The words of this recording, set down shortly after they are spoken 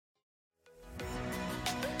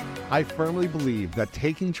I firmly believe that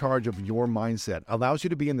taking charge of your mindset allows you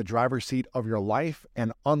to be in the driver's seat of your life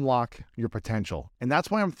and unlock your potential. And that's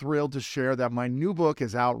why I'm thrilled to share that my new book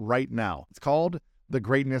is out right now. It's called The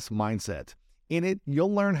Greatness Mindset. In it,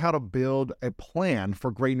 you'll learn how to build a plan for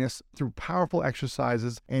greatness through powerful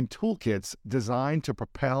exercises and toolkits designed to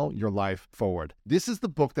propel your life forward. This is the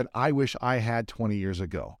book that I wish I had 20 years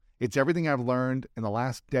ago. It's everything I've learned in the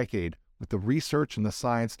last decade with the research and the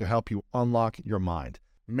science to help you unlock your mind.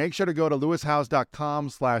 Make sure to go to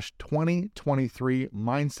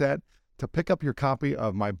lewishowes.com/2023mindset to pick up your copy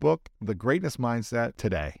of my book, The Greatness Mindset,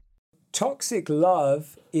 today. Toxic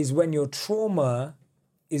love is when your trauma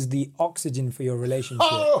is the oxygen for your relationship,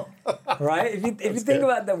 right? If you think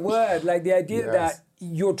about the word, like the idea that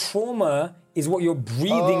your trauma is what you're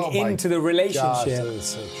breathing into the relationship. Gosh, that is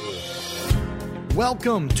so true.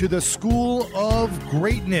 Welcome to the School of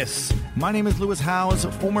Greatness. My name is Lewis Howes,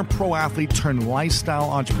 former pro athlete turned lifestyle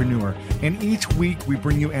entrepreneur, and each week we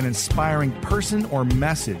bring you an inspiring person or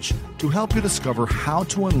message to help you discover how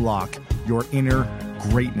to unlock your inner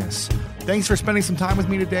greatness. Thanks for spending some time with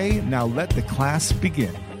me today. Now let the class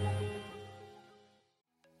begin.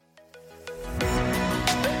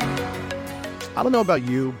 I don't know about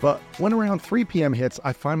you, but when around 3 p.m. hits,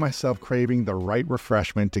 I find myself craving the right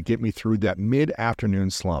refreshment to get me through that mid-afternoon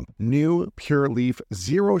slump. New Pure Leaf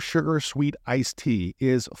Zero Sugar Sweet Iced Tea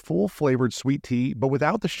is full-flavored sweet tea, but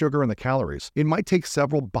without the sugar and the calories. It might take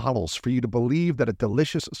several bottles for you to believe that a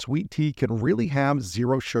delicious sweet tea can really have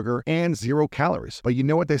zero sugar and 0 calories. But you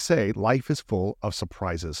know what they say, life is full of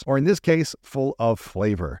surprises, or in this case, full of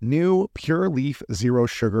flavor. New Pure Leaf Zero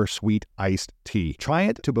Sugar Sweet Iced Tea. Try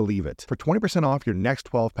it to believe it. For 20% off your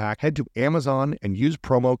next 12-pack, head to Amazon and use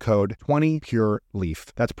promo code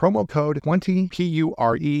 20PureLeaf. That's promo code 20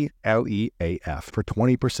 PURELEAF for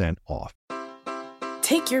 20% off.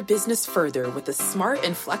 Take your business further with the smart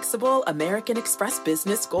and flexible American Express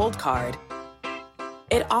Business Gold Card.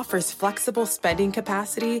 It offers flexible spending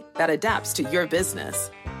capacity that adapts to your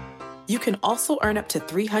business. You can also earn up to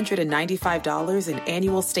 $395 in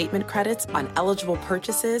annual statement credits on eligible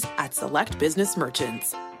purchases at select business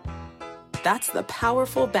merchants. That's the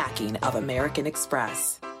powerful backing of American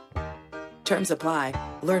Express. Terms apply.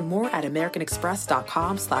 Learn more at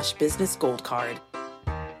americanexpress.com/business gold card.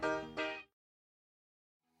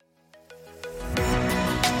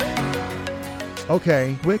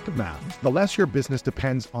 Okay, quick math. The less your business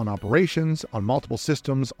depends on operations, on multiple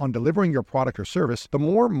systems, on delivering your product or service, the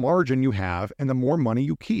more margin you have and the more money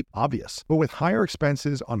you keep. Obvious. But with higher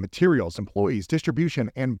expenses on materials, employees,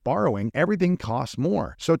 distribution, and borrowing, everything costs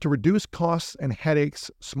more. So to reduce costs and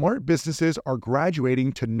headaches, smart businesses are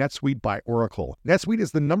graduating to NetSuite by Oracle. NetSuite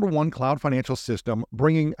is the #1 cloud financial system,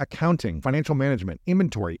 bringing accounting, financial management,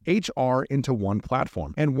 inventory, HR into one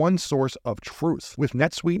platform and one source of truth. With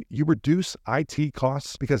NetSuite, you reduce IT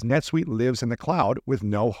costs because NetSuite lives in the cloud with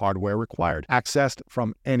no hardware required, accessed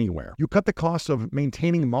from anywhere. You cut the cost of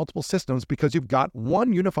maintaining multiple systems because you've got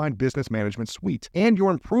one unified business management suite, and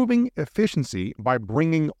you're improving efficiency by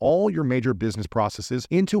bringing all your major business processes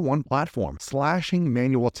into one platform, slashing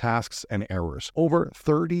manual tasks and errors. Over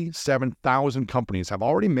 37,000 companies have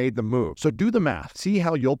already made the move. So do the math. See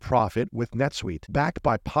how you'll profit with NetSuite. Backed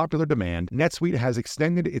by popular demand, NetSuite has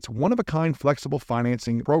extended its one-of-a-kind flexible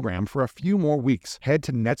financing program for a few more weeks. Head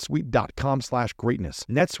to netsuite.com/greatness.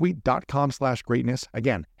 netsuite.com/greatness.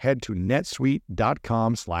 Again, head to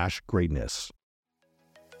netsuite.com/greatness.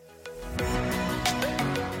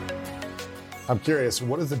 I'm curious,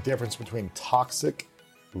 what is the difference between toxic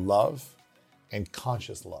love and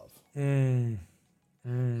conscious love?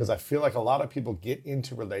 Because I feel like a lot of people get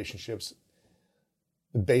into relationships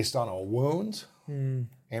based on a wound, and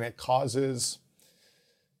it causes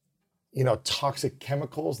toxic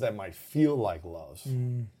chemicals that might feel like love,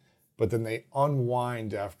 but then they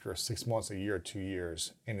unwind after 6 months, a year, 2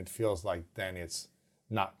 years, and it feels like then it's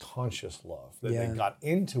not conscious love. That they got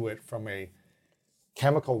into it from a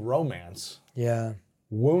chemical romance,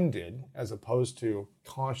 wounded, as opposed to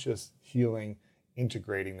conscious healing,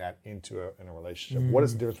 integrating that into a relationship. What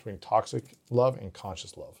is the difference between toxic love and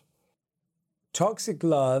conscious love? Toxic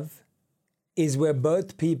love is where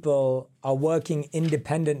both people are working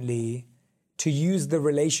independently to use the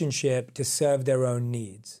relationship to serve their own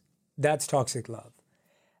needs. That's toxic love.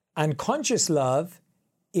 And conscious love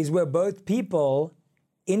is where both people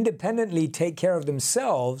independently take care of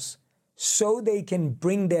themselves so they can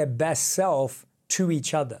bring their best self to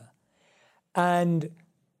each other. And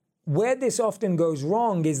where this often goes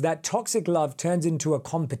wrong is that toxic love turns into a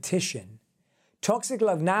competition. Toxic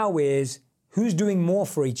love now is who's doing more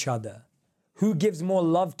for each other. Who gives more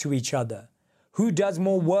love to each other? Who does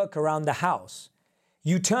more work around the house?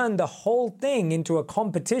 you turn the whole thing into a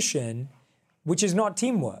competition, which is not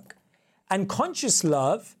teamwork. And conscious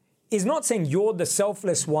love is not saying you're the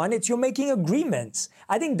selfless one, it's you're making agreements.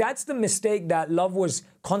 I think that's the mistake that love was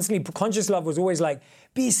constantly, conscious love was always like,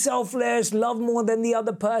 be selfless, love more than the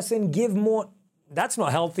other person, give more. That's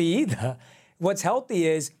not healthy either. What's healthy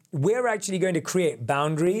is we're actually going to create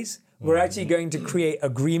boundaries. We're actually going to create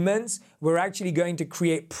agreements. We're actually going to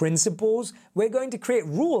create principles. We're going to create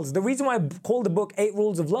rules. The reason why I call the book 8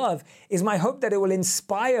 Rules of Love is my hope that it will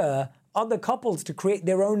inspire other couples to create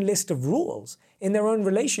their own list of rules in their own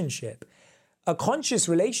relationship. A conscious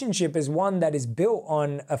relationship is one that is built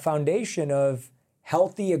on a foundation of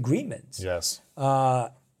healthy agreements. Yes.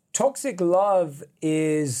 Toxic love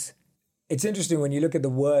is, it's interesting when you look at the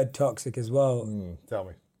word toxic as well. Tell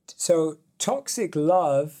me. So toxic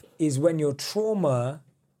love is when your trauma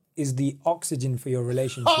is the oxygen for your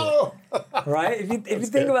relationship. Oh! Right? If you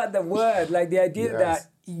think about the word, like the idea that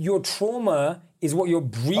your trauma is what you're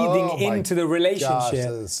breathing into the relationship. Gosh,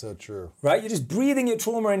 that is so true. Right? You're just breathing your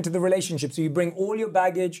trauma into the relationship. So you bring all your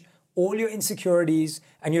baggage, all your insecurities,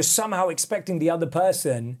 and you're somehow expecting the other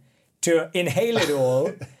person to inhale it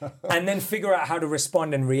all and then figure out how to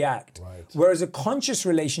respond and react. Right. Whereas a conscious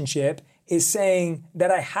relationship is saying that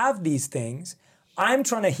I have these things, I'm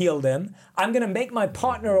trying to heal them, I'm going to make my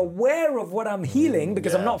partner aware of what I'm healing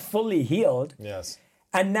because I'm not fully healed. Yes.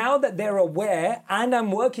 And now that they're aware and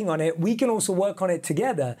I'm working on it, we can also work on it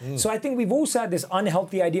together. So I think we've also had this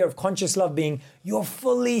unhealthy idea of conscious love being, you're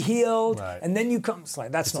fully healed, and then you come, it's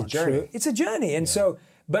like, that's not true. It's a journey. And so,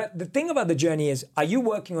 but the thing about the journey is, are you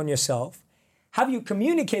working on yourself? Have you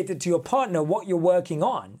communicated to your partner what you're working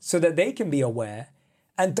on so that they can be aware?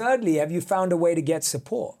 And thirdly, have you found a way to get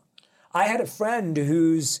support? I had a friend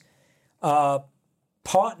whose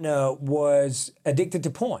partner was addicted to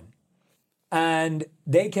porn. And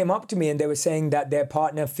they came up to me and they were saying that their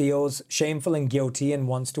partner feels shameful and guilty and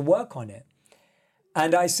wants to work on it.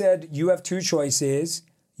 And I said, you have 2 choices.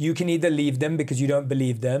 You can either leave them because you don't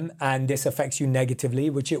believe them and this affects you negatively,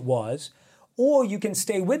 which it was, or you can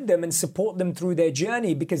stay with them and support them through their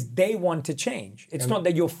journey because they want to change. It's not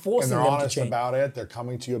that you're forcing them to change. And they're honest about it. They're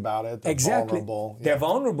coming to you about it. They're vulnerable. They're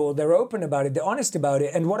vulnerable. They're open about it. They're honest about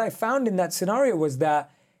it. And what I found in that scenario was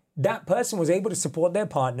that that person was able to support their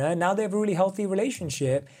partner. And now they have a really healthy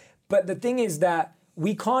relationship. But the thing is that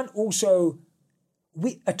we can't also...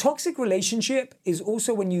 a toxic relationship is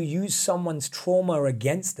also when you use someone's trauma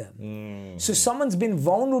against them. So someone's been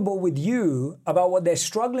vulnerable with you about what they're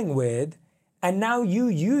struggling with, and now you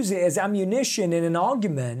use it as ammunition in an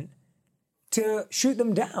argument to shoot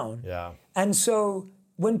them down. Yeah. And so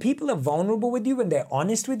when people are vulnerable with you, when they're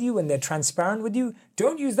honest with you, when they're transparent with you,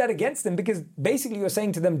 don't use that against them because basically you're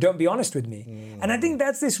saying to them, don't be honest with me. And I think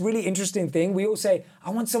that's this really interesting thing. We all say,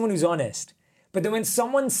 I want someone who's honest. But then when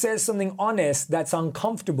someone says something honest that's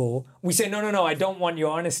uncomfortable, we say, no, I don't want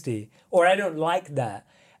your honesty, or I don't like that.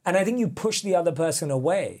 And I think you push the other person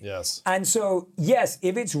away. Yes. And so, yes,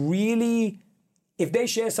 if they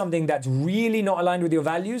share something that's really not aligned with your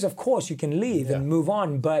values, of course you can leave and move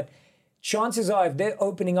on. But chances are, if they're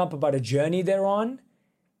opening up about a journey they're on,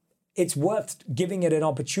 it's worth giving it an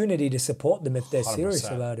opportunity to support them if they're 100%. Serious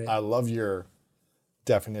about it. I love your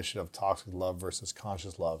definition of toxic love versus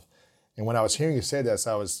conscious love. And when I was hearing you say this,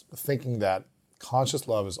 I was thinking that conscious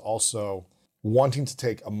love is also wanting to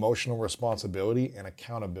take emotional responsibility and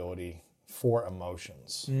accountability for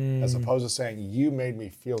emotions, as opposed to saying, you made me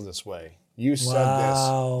feel this way. You said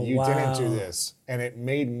this, you didn't do this, and it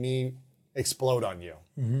made me explode on you.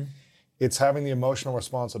 It's having the emotional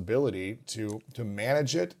responsibility to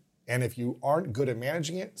manage it. And if you aren't good at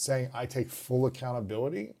managing it, saying, I take full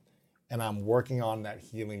accountability and I'm working on that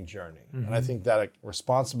healing journey. And I think that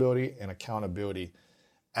responsibility and accountability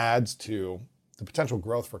adds to the potential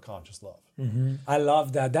growth for conscious love. I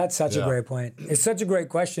love that. That's such a great point. It's such a great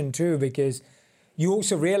question too, because you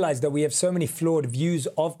also realize that we have so many flawed views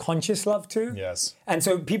of conscious love too. Yes. And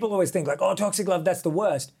so people always think like, oh, toxic love, that's the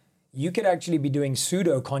worst. You could actually be doing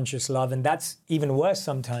pseudo-conscious love, and that's even worse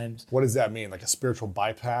sometimes. What does that mean? Like a spiritual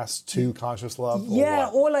bypass to conscious love? Yeah,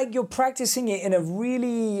 or like you're practicing it in a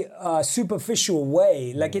really superficial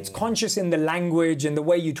way. Like it's conscious in the language and the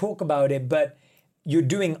way you talk about it, but you're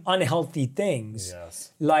doing unhealthy things.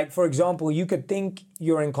 Yes. Like, for example, you could think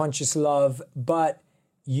you're in conscious love, but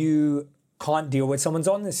you can't deal with someone's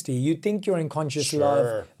honesty. You think you're in conscious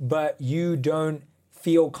love, but you don't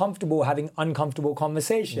feel comfortable having uncomfortable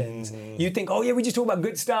conversations. You think, oh yeah, we just talk about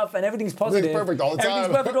good stuff and everything's positive. Everything's perfect all the time.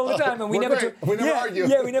 Everything's perfect all the time. And we never argue.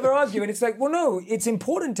 Yeah, we never argue. And it's like, well, no, it's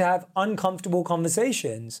important to have uncomfortable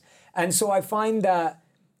conversations. And so I find that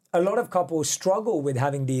a lot of couples struggle with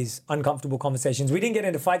having these uncomfortable conversations. We didn't get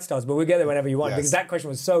into fight styles, but we'll get there whenever you want, because that question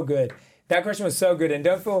was so good. That question was so good. And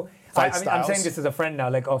don't feel, I'm saying this as a friend now,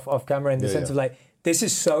 like off camera, in the sense of like, this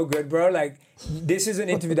is so good, bro. Like, this is an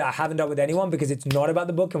interview that I haven't done with anyone because it's not about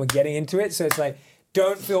the book and we're getting into it. So it's like,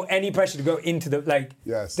 don't feel any pressure to go into the, like,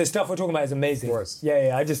 the stuff we're talking about is amazing. Of course.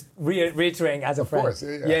 Yeah. I just reiterating as a friend. Of course,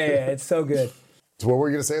 yeah. It's so good. So what were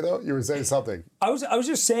you going to say, though? You were saying something. I was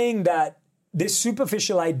just saying that this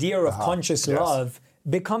superficial idea of conscious love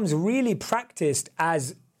becomes really practiced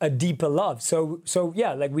as a deeper love. So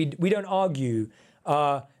yeah, like we don't argue,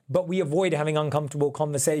 but we avoid having uncomfortable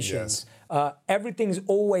conversations. Everything's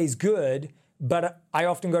always good, but I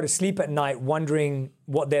often go to sleep at night wondering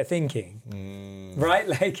what they're thinking, right?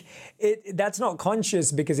 Like that's not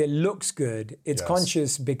conscious because it looks good. It's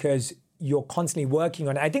conscious because you're constantly working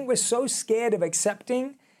on it. I think we're so scared of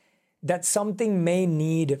accepting that something may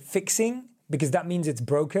need fixing because that means it's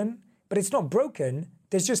broken, but it's not broken.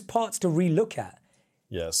 There's just parts to relook at.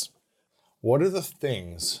 Yes. What are the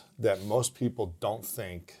things that most people don't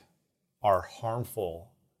think are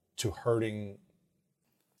harmful to hurting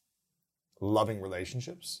loving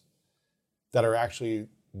relationships that are actually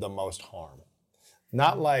the most harm?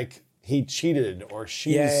 Not like he cheated or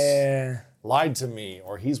she's lied to me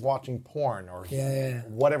or he's watching porn or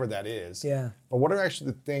whatever that is. But what are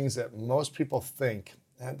actually the things that most people think,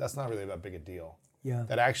 that's not really that big a deal?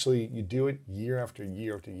 That actually you do it year after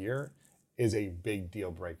year after year is a big deal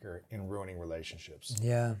breaker in ruining relationships.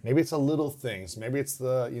 Maybe it's the little things. Maybe it's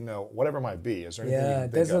the, whatever it might be. Is there anything you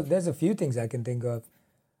can think of? There's a few things I can think of.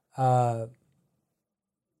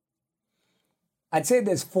 I'd say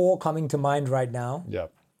there's 4 coming to mind right now.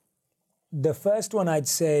 The first one I'd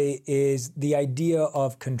say is the idea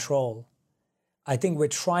of control. I think we're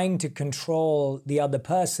trying to control the other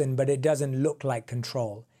person, but it doesn't look like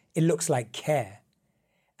control. It looks like care.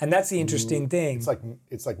 And that's the interesting thing.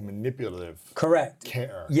 It's like manipulative. Correct.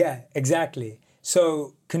 Care. Yeah, exactly.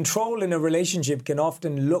 So control in a relationship can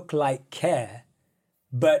often look like care,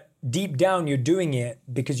 but deep down you're doing it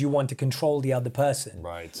because you want to control the other person.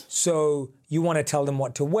 Right. So you want to tell them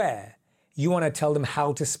what to wear. You want to tell them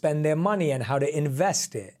how to spend their money and how to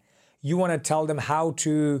invest it. You want to tell them how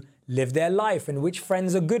to live their life and which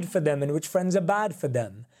friends are good for them and which friends are bad for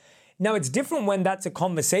them. Now, it's different when that's a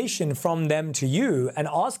conversation from them to you and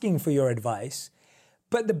asking for your advice.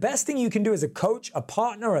 But the best thing you can do as a coach, a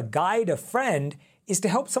partner, a guide, a friend, is to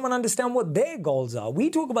help someone understand what their goals are. We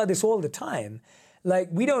talk about this all the time. Like,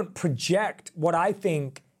 we don't project what I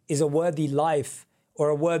think is a worthy life or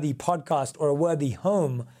a worthy podcast or a worthy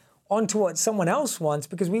home onto what someone else wants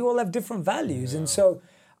because we all have different values. And so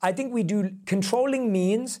I think we do, controlling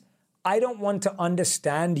means I don't want to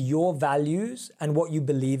understand your values and what you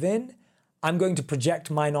believe in. I'm going to project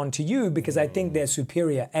mine onto you because I think they're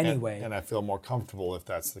superior anyway. And I feel more comfortable if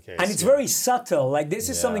that's the case. And it's very subtle. Like, this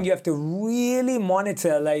is something you have to really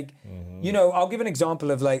monitor. Like, I'll give an example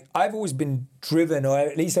of, like, I've always been driven, or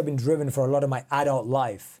at least I've been driven for a lot of my adult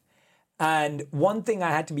life. And one thing I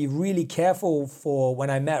had to be really careful for when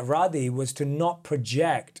I met Radhi was to not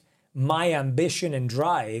project my ambition and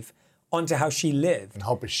drive onto how she lived. And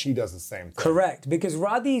hope she does the same thing. Correct. Because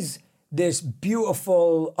Radhi's this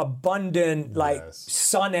beautiful, abundant, like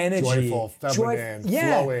sun energy. Joyful,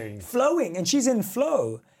 feminine, flowing. And she's in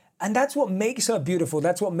flow. And that's what makes her beautiful.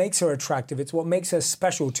 That's what makes her attractive. It's what makes her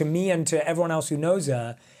special to me and to everyone else who knows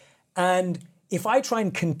her. And if I try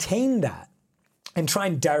and contain that and try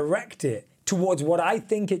and direct it towards what I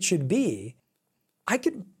think it should be, I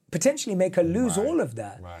could potentially make her lose all of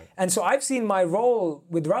that. Right. And so I've seen my role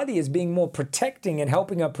with Radhi as being more protecting and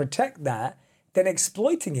helping her protect that than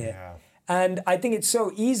exploiting it. And I think it's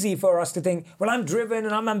so easy for us to think, well, I'm driven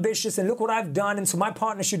and I'm ambitious and look what I've done, and so my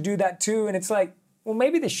partner should do that too. And it's like, well,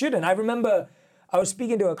 maybe they shouldn't. I remember I was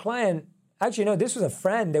speaking to a client. Actually, no, this was a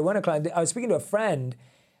friend. They weren't a client. I was speaking to a friend,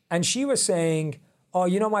 and she was saying, oh,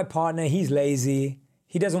 my partner, he's lazy.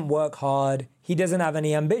 He doesn't work hard. He doesn't have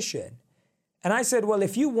any ambition. And I said, well,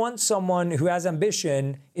 if you want someone who has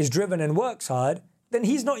ambition, is driven and works hard, then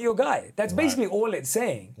he's not your guy. That's basically all it's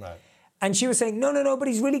saying. And she was saying, no, but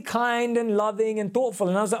he's really kind and loving and thoughtful.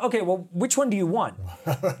 And I was like, okay, well, which one do you want?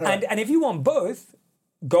 and if you want both,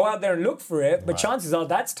 go out there and look for it. But chances are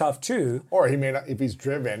that's tough too. Or he may not, if he's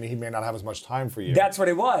driven, he may not have as much time for you. That's what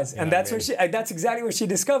it was. And that's that's exactly what she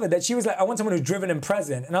discovered. That she was like, I want someone who's driven and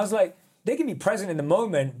present. And I was like, they can be present in the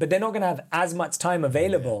moment, but they're not going to have as much time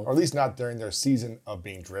available. Or at least not during their season of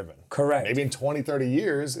being driven. Correct. Maybe in 20, 30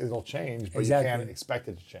 years, it'll change, but you can't expect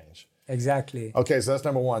it to change. Exactly. Okay, so that's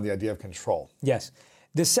number one, the idea of control. Yes.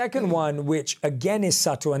 The second one, which again is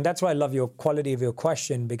subtle, and that's why I love your quality of your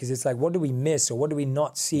question, because it's like, what do we miss or what do we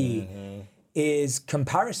not see, is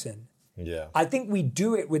comparison. Yeah. I think we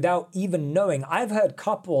do it without even knowing. I've heard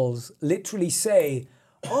couples literally say,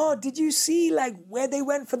 oh, did you see like where they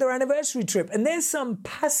went for their anniversary trip? And there's some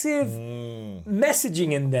passive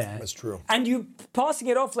messaging in there. That's true. And you passing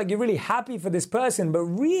it off like you're really happy for this person, but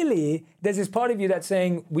really there's this part of you that's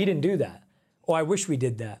saying, we didn't do that. Or I wish we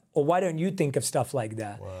did that. Or why don't you think of stuff like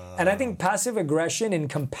that? Wow. And I think passive aggression in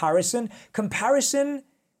comparison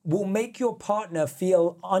will make your partner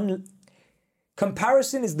feel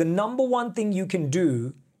Comparison is the number one thing you can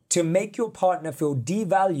do to make your partner feel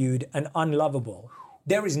devalued and unlovable.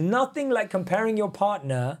 There is nothing like comparing your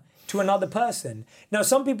partner to another person. Now,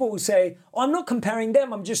 some people will say, oh, I'm not comparing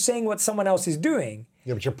them, I'm just saying what someone else is doing.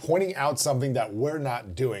 Yeah, but you're pointing out something that we're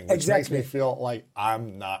not doing, which makes me feel like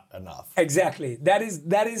I'm not enough. Exactly. That is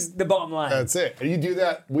the bottom line. That's it. And you do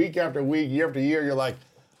that week after week, year after year, you're like,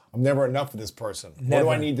 I'm never enough for this person. Never.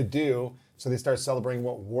 What do I need to do? So they start celebrating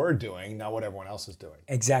what we're doing, not what everyone else is doing.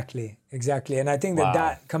 Exactly. And I think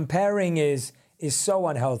that comparing is so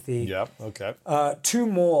unhealthy. Yep, okay. Two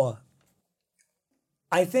more.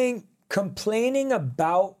 I think complaining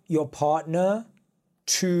about your partner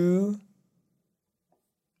to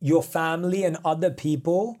your family and other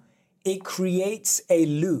people, it creates a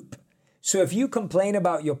loop. So if you complain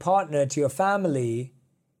about your partner to your family,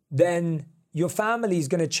 then your family is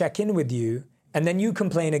going to check in with you, and then you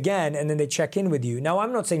complain again, and then they check in with you. Now,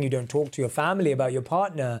 I'm not saying you don't talk to your family about your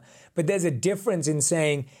partner, but there's a difference in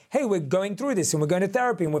saying, hey, we're going through this and we're going to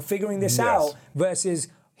therapy and we're figuring this out, versus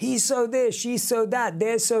he's so this, she's so that,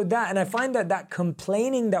 they're so that. And I find that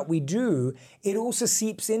complaining that we do, it also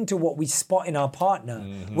seeps into what we spot in our partner.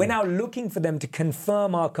 We're now looking for them to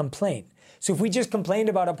confirm our complaint. So if we just complained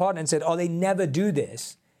about our partner and said, oh, they never do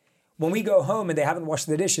this, when we go home and they haven't washed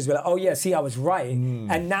the dishes, we're like, oh yeah, see, I was right.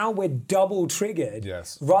 And now we're double triggered.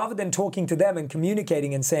 Yes. Rather than talking to them and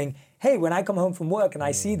communicating and saying, hey, when I come home from work and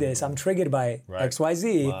I see this, I'm triggered by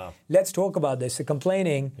XYZ. Wow. Let's talk about this. So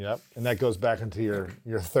complaining. Yep. And that goes back into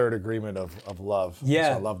your third agreement of love.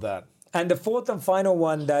 Yeah. So I love that. And the fourth and final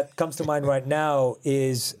one that comes to mind right now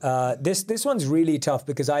is this one's really tough,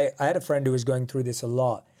 because I had a friend who was going through this a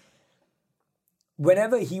lot.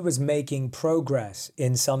 Whenever he was making progress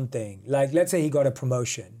in something, like let's say he got a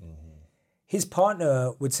promotion, his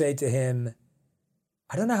partner would say to him,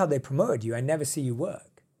 I don't know how they promoted you. I never see you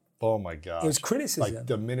work. Oh my God. It was criticism. Like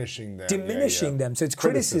diminishing them. Diminishing them. So it's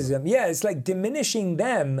criticism. Yeah, it's like diminishing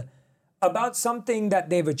them about something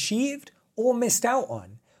that they've achieved or missed out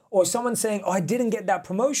on. Or someone saying, oh, I didn't get that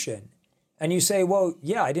promotion. And you say, well,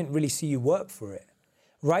 yeah, I didn't really see you work for it.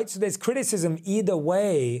 Right? So there's criticism either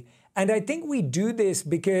way. And I think we do this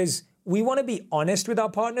because we want to be honest with our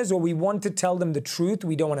partners, or we want to tell them the truth.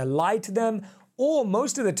 We don't want to lie to them. Or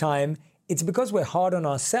most of the time, it's because we're hard on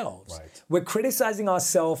ourselves. Right. We're criticizing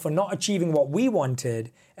ourselves for not achieving what we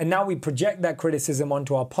wanted. And now we project that criticism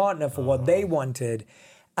onto our partner for what they wanted.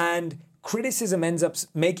 And criticism ends up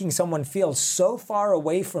making someone feel so far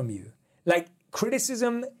away from you. Like,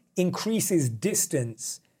 criticism increases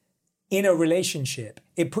distance in a relationship.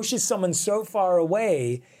 It pushes someone so far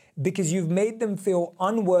away because you've made them feel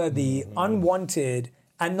unworthy, unwanted,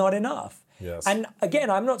 and not enough. Yes. And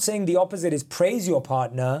again, I'm not saying the opposite is praise your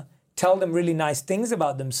partner, tell them really nice things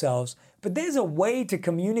about themselves, but there's a way to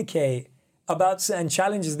communicate about certain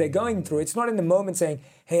challenges they're going through. It's not in the moment saying,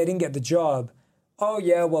 hey, I didn't get the job. Oh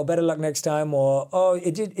yeah, well, better luck next time. Or, oh,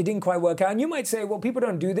 it didn't quite work out. And you might say, well, people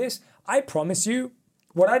don't do this. I promise you,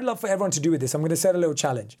 what I'd love for everyone to do with this, I'm going to set a little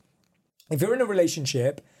challenge. If you're in a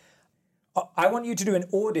relationship, I want you to do an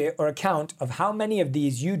audit or a count of how many of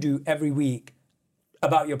these you do every week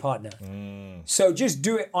about your partner. So just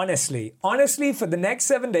do it honestly. Honestly, for the next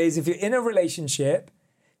 7 days, if you're in a relationship,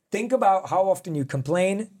 think about how often you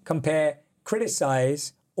complain, compare,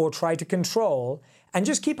 criticize, or try to control, and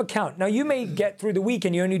just keep a count. Now, you may get through the week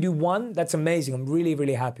and you only do one. That's amazing. I'm really,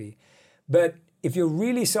 really happy. But if you're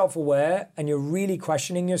really self-aware and you're really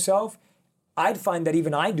questioning yourself, I'd find that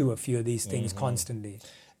even I do a few of these things constantly.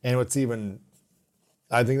 And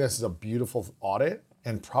I think this is a beautiful audit,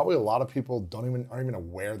 and probably a lot of people aren't even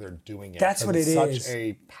aware they're doing it. That's what it is. It's such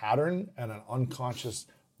a pattern and an unconscious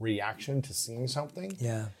reaction to seeing something.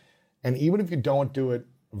 Yeah. And even if you don't do it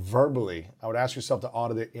verbally, I would ask yourself to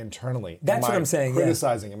audit it internally. That's what I'm saying.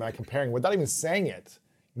 Criticizing, am I comparing without even saying it?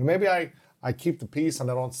 Maybe I keep the peace and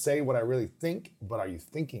I don't say what I really think, but are you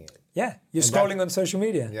thinking it? Yeah. You're scrolling on social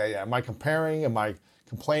media. Yeah. Am I comparing? Am I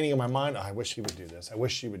complaining in my mind? Oh, I wish he would do this. I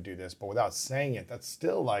wish she would do this. But without saying it, that's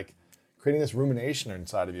still like creating this rumination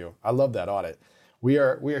inside of you. I love that audit. We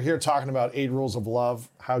are here talking about 8 rules of love,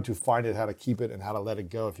 how to find it, how to keep it, and how to let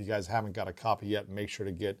it go. If you guys haven't got a copy yet, make sure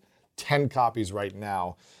to get 10 copies right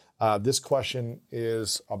now. This question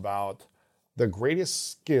is about the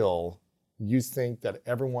greatest skill you think that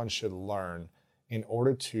everyone should learn in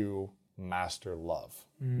order to master love.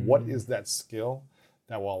 What is that skill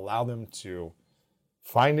that will allow them to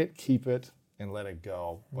find it, keep it, and let it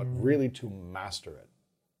go, but really to master it?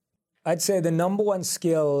 I'd say the number one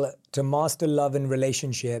skill to master love in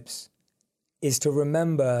relationships is to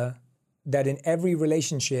remember that in every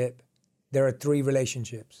relationship, there are 3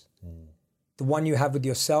 relationships. The one you have with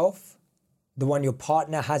yourself, the one your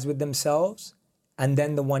partner has with themselves, and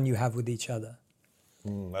then the one you have with each other.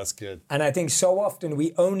 That's good. And I think so often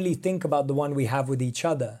we only think about the one we have with each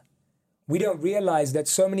other. We don't realize that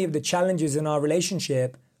so many of the challenges in our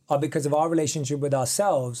relationship are because of our relationship with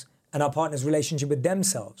ourselves and our partner's relationship with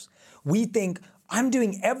themselves. We think, I'm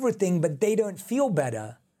doing everything, but they don't feel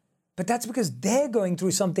better. But that's because they're going through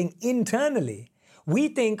something internally. We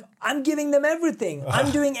think, I'm giving them everything. I'm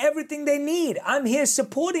doing everything they need. I'm here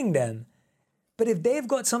supporting them. But if they've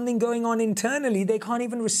got something going on internally, they can't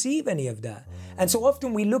even receive any of that. And so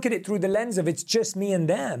often we look at it through the lens of it's just me and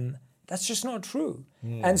them. That's just not true.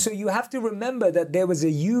 And so you have to remember that there was a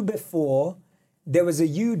you before, there was a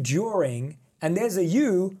you during, and there's a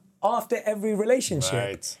you after every relationship.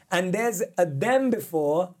 Right. And there's a them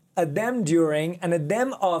before, a them during, and a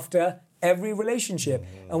them after every relationship.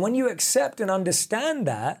 And when you accept and understand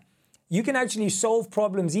that, you can actually solve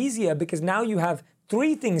problems easier because now you have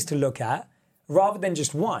 3 things to look at rather than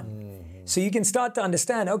just one. So you can start to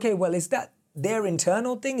understand, okay, well, is that their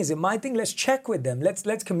internal thing? Is it my thing? Let's check with them.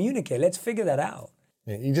 Let's communicate. Let's figure that out.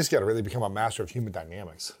 You just got to really become a master of human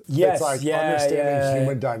dynamics. Yes, it's like understanding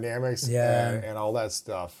human dynamics and all that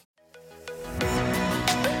stuff.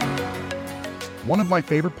 One of my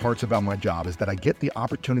favorite parts about my job is that I get the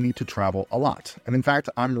opportunity to travel a lot. And in fact,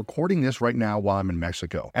 I'm recording this right now while I'm in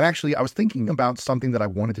Mexico. And actually, I was thinking about something that I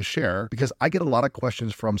wanted to share because I get a lot of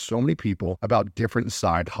questions from so many people about different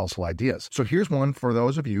side hustle ideas. So here's one for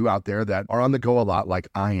those of you out there that are on the go a lot like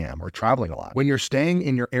I am or traveling a lot. When you're staying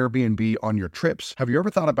in your Airbnb on your trips, have you ever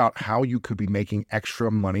thought about how you could be making extra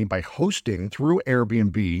money by hosting through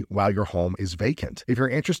Airbnb while your home is vacant? If you're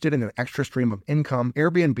interested in an extra stream of income,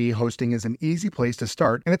 Airbnb hosting is an easy place to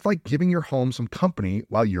start, and it's like giving your home some company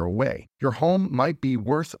while you're away. Your home might be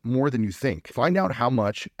worth more than you think. Find out how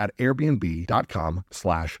much at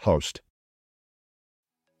airbnb.com/host.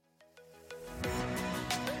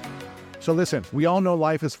 So listen, we all know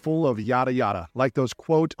life is full of yada yada, like those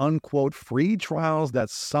quote unquote free trials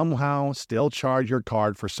that somehow still charge your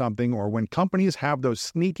card for something, or when companies have those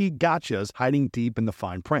sneaky gotchas hiding deep in the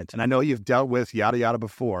fine print. And I know you've dealt with yada yada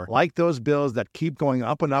before, like those bills that keep going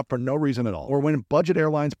up and up for no reason at all, or when budget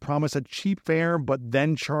airlines promise a cheap fare but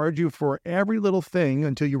then charge you for every little thing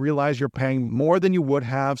until you realize you're paying more than you would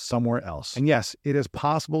have somewhere else. And yes, it is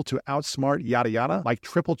possible to outsmart yada yada, like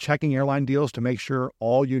triple checking airline deals to make sure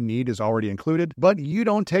all you need is already included, but you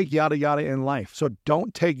don't take yada yada in life. So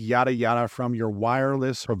don't take yada yada from your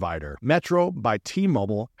wireless provider. Metro by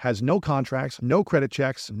T-Mobile has no contracts, no credit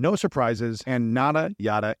checks, no surprises, and nada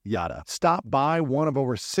yada yada. Stop by one of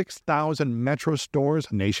over 6,000 Metro stores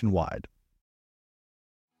nationwide.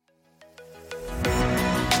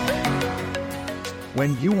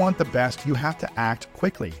 When you want the best, you have to act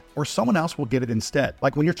quickly, or someone else will get it instead.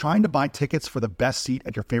 Like when you're trying to buy tickets for the best seat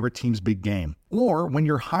at your favorite team's big game, or when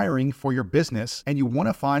you're hiring for your business and you want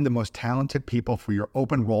to find the most talented people for your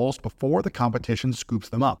open roles before the competition scoops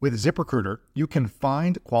them up. With ZipRecruiter, you can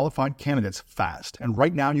find qualified candidates fast. And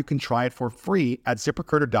right now you can try it for free at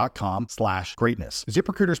ZipRecruiter.com/greatness.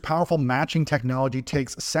 ZipRecruiter's powerful matching technology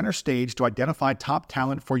takes center stage to identify top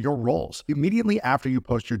talent for your roles. Immediately after you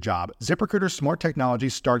post your job, ZipRecruiter's smart technology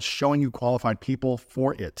starts showing you qualified people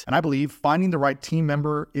for it. And I believe finding the right team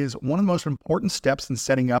member is one of the most important steps in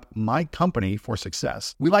setting up my company for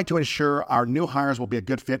success. We like to ensure our new hires will be a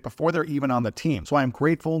good fit before they're even on the team. So I am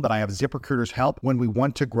grateful that I have ZipRecruiter's help when we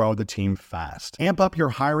want to grow the team fast. Amp up your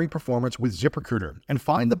hiring performance with ZipRecruiter and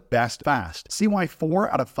find the best fast. See why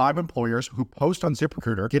 4 out of 5 employers who post on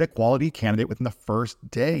ZipRecruiter get a quality candidate within the first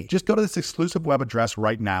day. Just go to this exclusive web address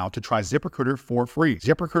right now to try ZipRecruiter for free.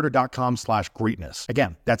 ZipRecruiter.com/greatness.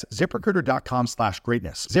 Again, that's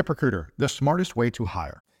ZipRecruiter.com/greatness. ZipRecruiter, the smartest way to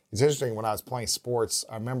hire. It's interesting, when I was playing sports,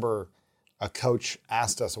 I remember a coach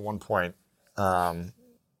asked us at one point,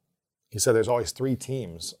 he said there's always 3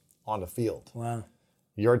 teams on the field. Wow.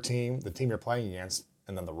 Your team, the team you're playing against,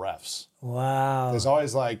 and then the refs. Wow. There's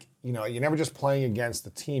always like, you're never just playing against the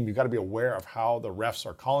team. You got to be aware of how the refs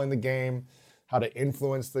are calling the game, how to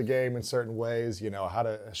influence the game in certain ways, how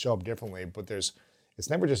to show up differently. But there's it's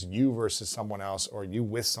never just you versus someone else or you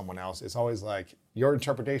with someone else. It's always like your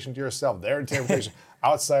interpretation to yourself, their interpretation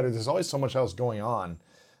outside of, there's always so much else going on.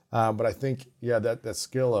 But I think, that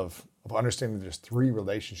skill of understanding that there's three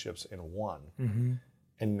relationships in one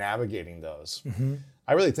and navigating those.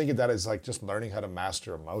 I really think of that as like just learning how to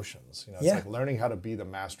master emotions. It's like learning how to be the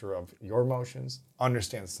master of your emotions,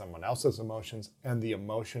 understand someone else's emotions, and the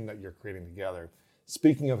emotion that you're creating together.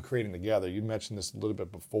 Speaking of creating together, you mentioned this a little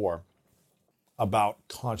bit before about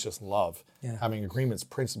conscious love, having agreements,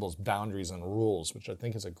 principles, boundaries, and rules, which I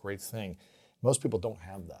think is a great thing. Most people don't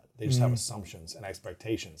have that. They just have assumptions and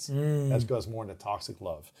expectations. That goes more into toxic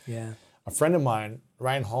love. Yeah. A friend of mine,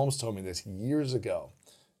 Ryan Holmes, told me this years ago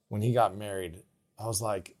when he got married. I was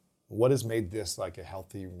like, what has made this like a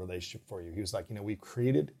healthy relationship for you? He was like, we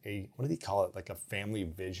created what did he call it? Like a family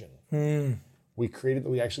vision.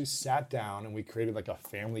 We actually sat down and we created like a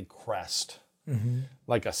family crest,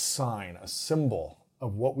 like a sign, a symbol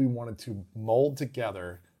of what we wanted to mold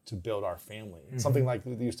together to build our family. Something like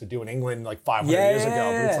they used to do in England like 500 years ago.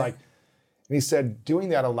 But it's like, and he said, doing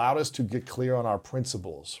that allowed us to get clear on our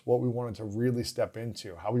principles, what we wanted to really step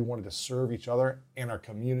into, how we wanted to serve each other and our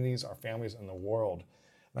communities, our families, and the world.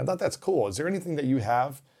 And I thought that's cool. Is there anything that you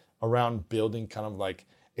have around building kind of like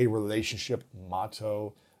a relationship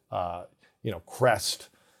motto, crest,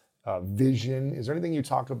 vision? Is there anything you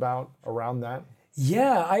talk about around that?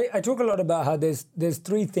 Yeah, I talk a lot about how there's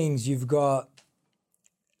three things. You've got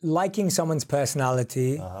liking someone's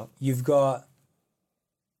personality, you've got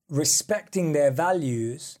respecting their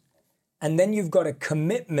values, and then you've got a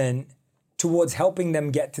commitment towards helping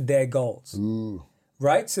them get to their goals. Ooh.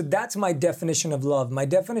 Right? So that's my definition of love. My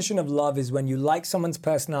definition of love is when you like someone's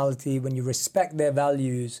personality, when you respect their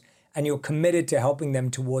values, and you're committed to helping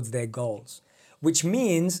them towards their goals. Which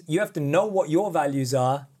means you have to know what your values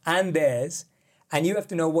are and theirs, and you have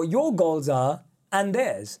to know what your goals are and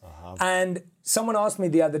theirs. And someone asked me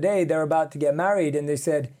the other day, they're about to get married, and they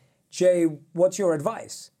said, Jay, what's your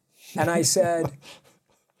advice? And I said,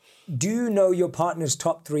 do you know your partner's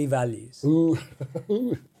top three values? Ooh.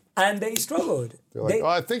 And they struggled. They're like,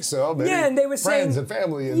 I think so. Maybe and they were friends saying, and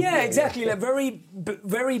family. And, exactly. Like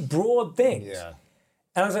very broad things. Yeah.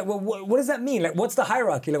 And I was like, well, what does that mean? Like, what's the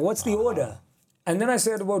hierarchy? Like, what's the order? And then I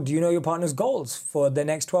said, well, do you know your partner's goals for the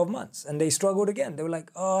next 12 months? And they struggled again. They were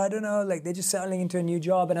like, oh, I don't know. Like, they're just settling into a new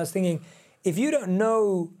job. And I was thinking, if you don't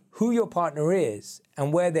know who your partner is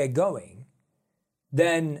and where they're going,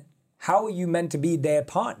 then how are you meant to be their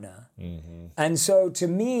partner? And so to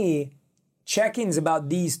me, check-ins about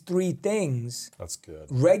these three things that's good.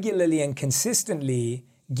 Regularly and consistently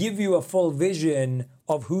give you a full vision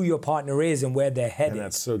of who your partner is and where they're headed. And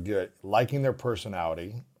that's so good. Liking their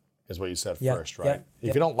personality is what you said first, right?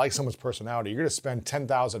 If you don't like someone's personality, you're going to spend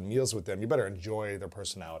 10,000 meals with them. You better enjoy their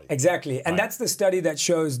personality. Exactly. And that's the study that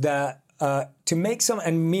shows that to make some,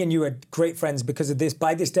 and me and you are great friends because of this,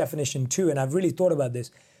 by this definition too, and I've really thought about this.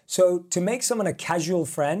 So to make someone a casual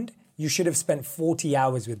friend, you should have spent 40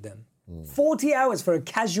 hours with them. 40 hours for a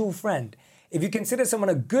casual friend. If you consider someone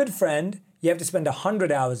a good friend, you have to spend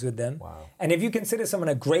 100 hours with them. Wow. And if you consider someone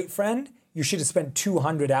a great friend, you should have spent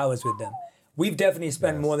 200 hours with them. We've definitely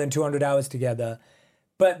spent more than 200 hours together.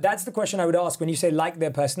 But that's the question I would ask when you say like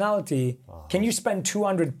their personality. Can you spend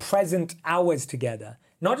 200 present hours together?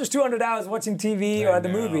 Not just 200 hours watching TV or the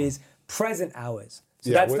movies, present hours. So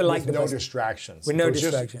that's the like with the no distractions. With no It's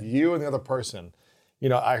distractions. just you and the other person.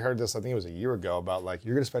 I heard this, I think it was a year ago, about like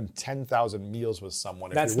you're going to spend 10,000 meals with someone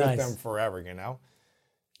if That's you're with nice. them forever,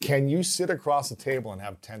 Can you sit across the table and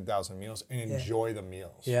have 10,000 meals and enjoy the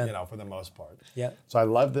meals, for the most part? Yeah. So I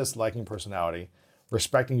love this liking personality,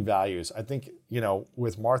 respecting values. I think,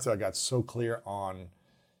 with Martha, I got so clear on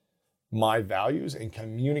my values and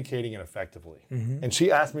communicating it effectively. And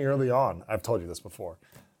she asked me early on, I've told you this before,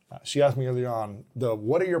 she asked me early on,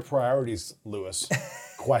 what are your priorities, Lewis,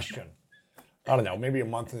 question. I don't know, maybe a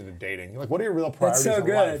month into dating. Like, what are your real priorities in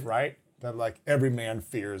life, right? That like every man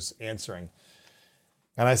fears answering.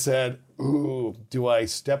 And I said, do I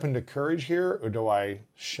step into courage here or do I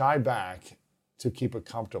shy back to keep it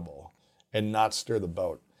comfortable and not stir the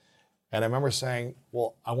boat? And I remember saying,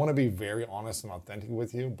 well, I want to be very honest and authentic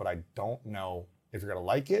with you, but I don't know if you're going to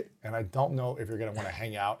like it. And I don't know if you're going to want to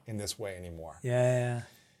hang out in this way anymore. Yeah.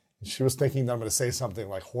 And she was thinking that I'm going to say something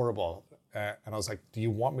like horrible. And I was like, do you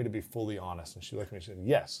want me to be fully honest? And she looked at me and she said,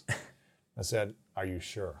 yes. I said, are you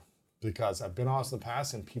sure? Because I've been honest in the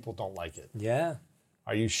past and people don't like it. Yeah.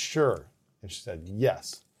 Are you sure? And she said,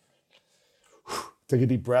 yes. Take a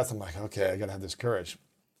deep breath. I'm like, okay, I got to have this courage.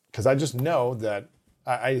 Because I just know that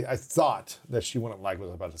I thought that she wouldn't like what I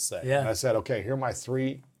was about to say. Yeah. And I said, okay, here are my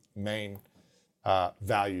three main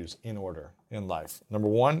values in order. in life. Number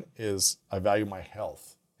one is I value my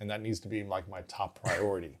health, and that needs to be like my top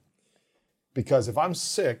priority. Because if I'm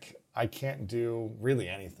sick, I can't do really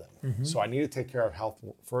anything. So I need to take care of health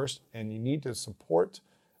first, and you need to support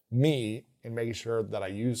me in making sure that I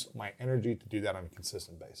use my energy to do that on a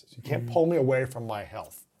consistent basis. You can't pull me away from my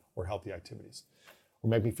health or healthy activities, or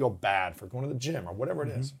make me feel bad for going to the gym or whatever it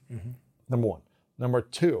is. Number one. Number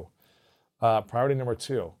two, priority number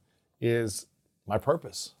two is my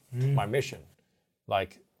purpose, my mission.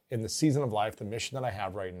 Like in the season of life, the mission that I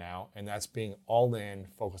have right now, and that's being all in,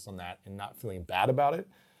 focused on that, and not feeling bad about it,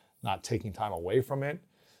 not taking time away from it,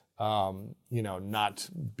 not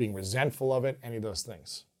being resentful of it, any of those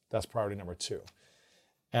things. That's priority number two.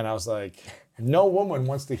 And I was like, no woman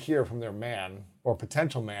wants to hear from their man or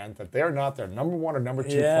potential man that they're not their number one or number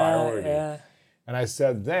two priority. Yeah. And I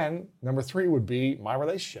said, then number three would be my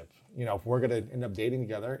relationship. If we're going to end up dating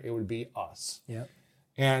together, it would be us. Yeah.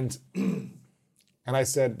 And I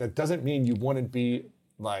said, that doesn't mean you wouldn't be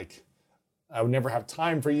like, I would never have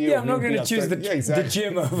time for you. Yeah, I'm not going to choose the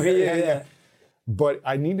gym over here. Yeah. But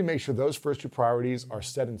I need to make sure those first two priorities are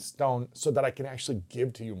set in stone so that I can actually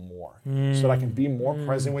give to you more, so that I can be more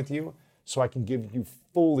present with you, so I can give you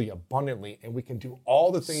fully, abundantly, and we can do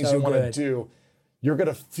all the things you want to do. You're going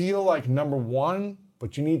to feel like number one,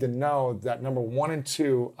 but you need to know that number one and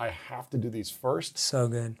two, I have to do these first. So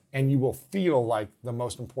good. And you will feel like the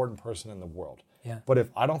most important person in the world. Yeah. But if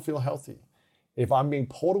I don't feel healthy, if I'm being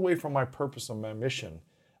pulled away from my purpose and my mission,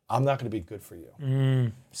 I'm not going to be good for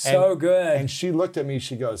you. So good. And she looked at me,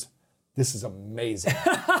 she goes, this is amazing.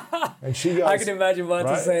 And she goes, I can imagine what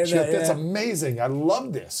to say that. That's amazing. I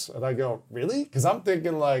love this. And I go, really? Because I'm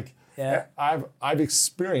thinking like, I've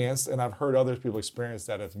experienced, and I've heard other people experience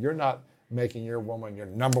that if you're not making your woman your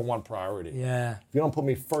number one priority, if you don't put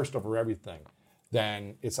me first over everything,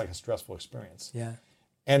 then it's like a stressful experience. Yeah.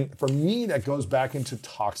 And for me, that goes back into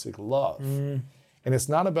toxic love. And it's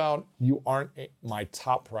not about you aren't my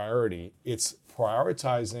top priority. It's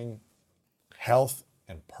prioritizing health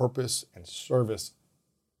and purpose and service,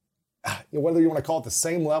 whether you want to call it the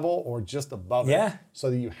same level or just above it,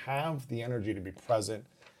 so that you have the energy to be present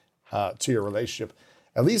to your relationship.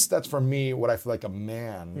 At least that's for me what I feel like a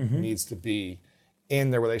man needs to be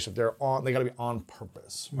in their relationship. They got to be on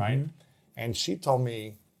purpose, right? And she told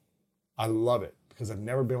me, I love it. Because I've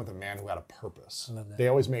never been with a man who had a purpose. I love that. They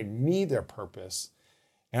always made me their purpose.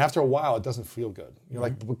 And after a while, it doesn't feel good. You're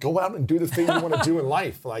like, well, go out and do the thing you want to do in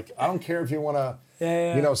life. Like, I don't care if you want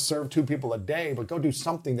to, serve 2 people a day, but go do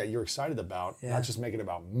something that you're excited about, not just make it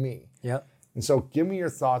about me. Yep. And so give me your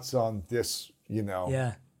thoughts on this,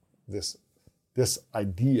 this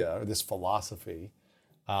idea, or this philosophy.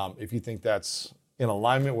 If you think that's in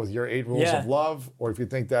alignment with your 8 rules of love, or if you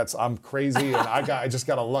think that's I'm crazy and I just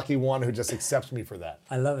got a lucky one who just accepts me for that.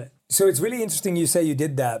 I love it. So it's really interesting you say you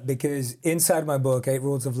did that, because inside my book, 8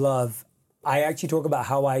 Rules of Love, I actually talk about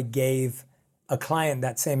how I gave a client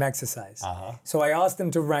that same exercise. So I asked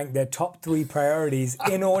them to rank their top 3 priorities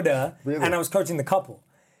in order, really? And I was coaching the couple.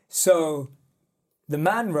 So the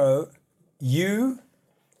man wrote, you,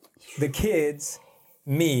 the kids,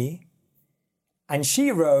 me, and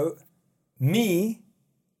she wrote, me,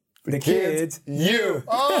 the kids, you.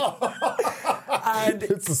 And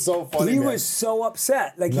it's so funny. He was so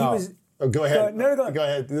upset. Like he was. Oh, go ahead. Go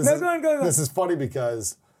ahead. Go on. This is funny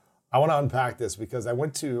because I want to unpack this, because I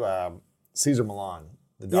went to Cesar Millan,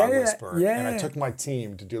 the dog whisperer, and I took my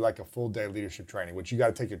team to do like a full day leadership training, which you got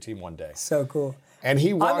to take your team one day. So cool. And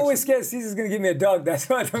I'm always scared Caesar's going to give me a dog. That's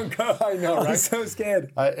why I don't go. I know, right? I'm so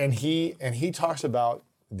scared. And he talks about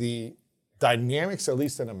the dynamics, at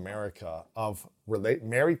least in America, of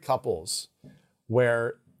married couples,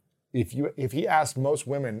 where if he asked most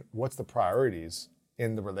women what's the priorities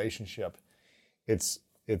in the relationship, it's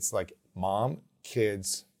like mom,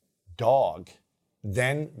 kids, dog,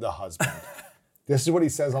 then the husband. This is what he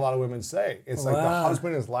says a lot of women say. It's like the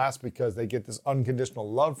husband is last because they get this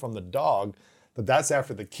unconditional love from the dog, but that's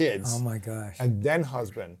after the kids. Oh my gosh. And then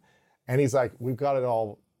husband. And he's like, we've got it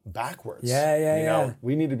all backwards.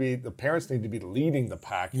 We need to be, the parents need to be leading the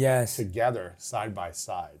pack together, side by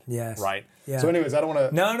side. Yes. Right? Yeah. So anyways, I don't want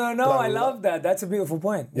to... No, I love that. That's a beautiful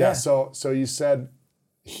point. Yeah, so you said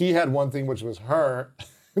he had one thing, which was her,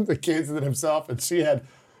 the kids, and then himself, and she had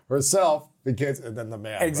herself, the kids, and then the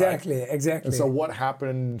man. Exactly. And so what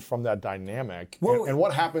happened from that dynamic? Well, and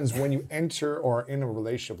what happens when you enter or in a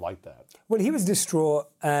relationship like that? Well, he was distraught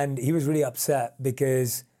and he was really upset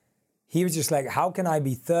because he was just like, how can I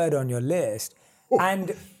be third on your list?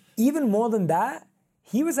 And even more than that,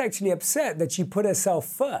 he was actually upset that she put herself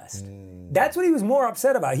first. That's what he was more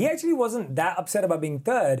upset about. He actually wasn't that upset about being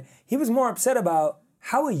third. He was more upset about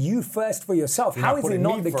how are you first for yourself? How is it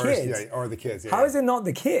not the kids? Or the kids. How is it not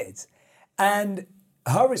the kids? And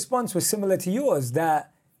her response was similar to yours,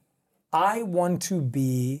 that I want to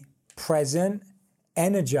be present,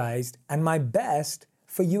 energized, and my best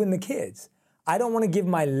for you and the kids. I don't want to give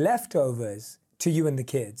my leftovers to you and the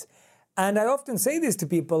kids. And I often say this to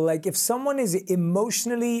people, like, if someone is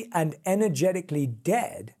emotionally and energetically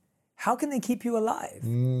dead, how can they keep you alive?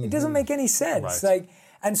 It doesn't make any sense. Right.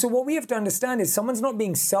 And so what we have to understand is someone's not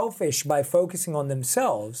being selfish by focusing on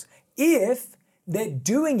themselves if they're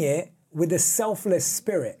doing it with a selfless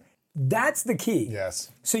spirit. That's the key.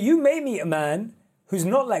 Yes. So you may meet a man who's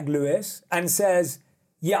not like Lewis and says,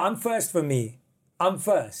 yeah, I'm first for me. I'm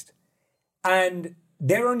first. And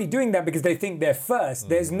they're only doing that because they think they're first.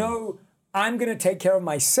 There's no, I'm going to take care of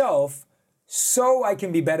myself so I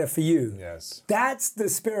can be better for you. Yes. That's the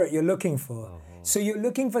spirit you're looking for. So you're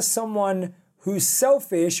looking for someone who's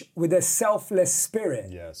selfish with a selfless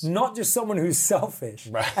spirit. Yes. Not just someone who's selfish.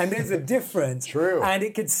 Right. And there's a difference. True. And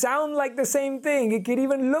it could sound like the same thing. It could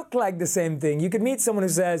even look like the same thing. You could meet someone who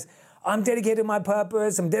says, I'm dedicated to my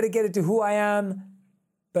purpose. I'm dedicated to who I am.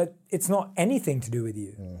 But it's not anything to do with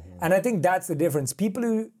you. And I think that's the difference. People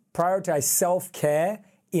who prioritize self-care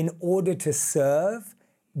in order to serve,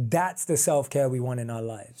 that's the self-care we want in our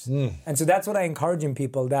lives. And so that's what I encourage in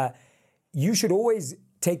people, that you should always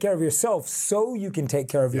take care of yourself so you can take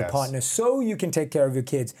care of your partner, so you can take care of your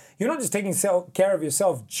kids. You're not just taking care of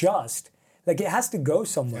yourself like it has to go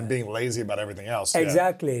somewhere. And being lazy about everything else.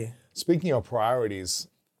 Exactly. Yeah. Speaking of priorities,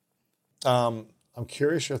 I'm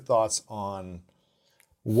curious your thoughts on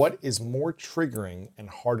what is more triggering and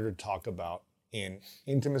harder to talk about in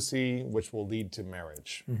intimacy, which will lead to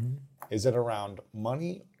marriage. Is it around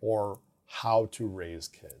money or how to raise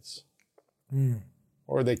kids?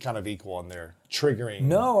 Or are they kind of equal in their triggering?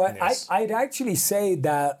 No, I'd actually say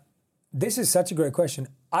that, this is such a great question.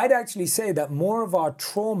 I'd actually say that more of our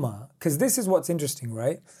trauma, because this is what's interesting,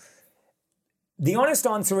 right? The honest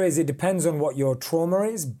answer is it depends on what your trauma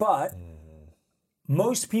is, but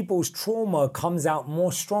most people's trauma comes out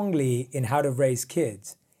more strongly in how to raise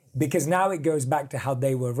kids, because now it goes back to how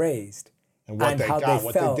they were raised. And what they how got, they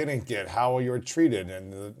what felt. they didn't get, how you were treated.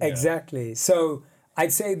 And Exactly. So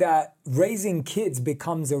I'd say that raising kids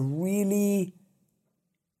becomes a really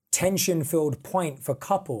tension-filled point for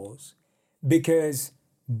couples, because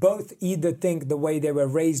both either think the way they were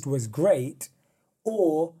raised was great,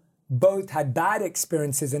 or both had bad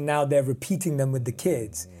experiences and now they're repeating them with the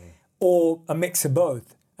kids, or a mix of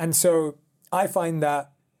both. And so I find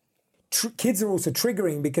that kids are also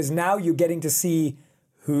triggering, because now you're getting to see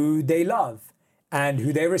who they love and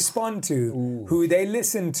who they respond to, who they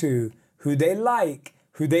listen to, who they like,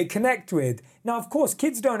 who they connect with. Now, of course,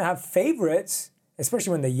 kids don't have favorites,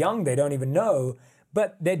 especially when they're young, they don't even know.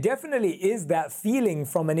 But there definitely is that feeling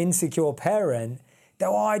from an insecure parent that,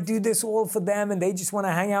 oh, I do this all for them and they just want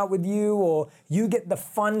to hang out with you, or you get the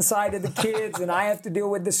fun side of the kids and I have to deal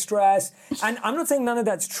with the stress. And I'm not saying none of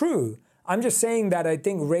that's true. I'm just saying that I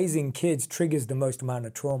think raising kids triggers the most amount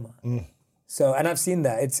of trauma. So, and I've seen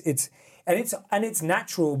that. It's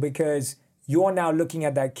natural, because you're now looking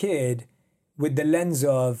at that kid with the lens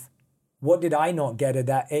of, what did I not get at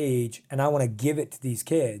that age? And I want to give it to these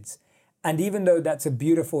kids. And even though that's a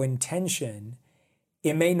beautiful intention,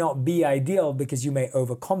 it may not be ideal, because you may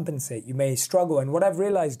overcompensate, you may struggle. And what I've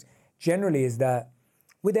realized generally is that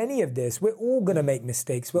with any of this, we're all going to make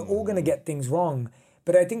mistakes. We're all going to get things wrong.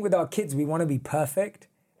 But I think with our kids, we want to be perfect,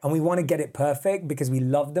 and we want to get it perfect because we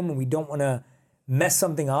love them and we don't want to mess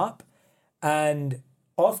something up. And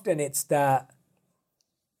often it's that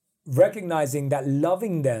recognizing that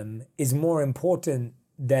loving them is more important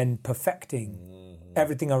than perfecting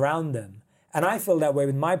everything around them. And I feel that way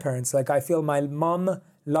with my parents. Like, I feel my mom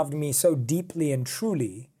loved me so deeply and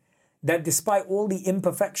truly that despite all the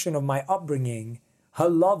imperfection of my upbringing, her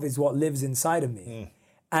love is what lives inside of me.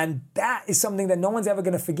 And that is something that no one's ever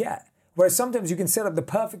going to forget. Whereas sometimes you can set up the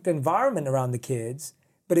perfect environment around the kids,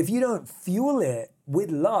 but if you don't fuel it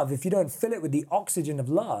with love, if you don't fill it with the oxygen of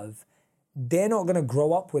love, they're not going to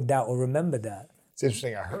grow up with that or remember that. It's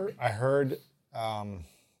interesting. I heard I'm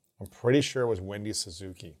pretty sure it was Wendy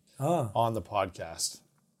Suzuki on the podcast.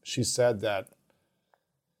 She said that,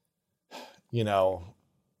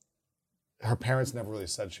 her parents never really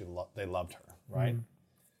said they loved her, right?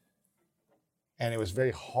 And it was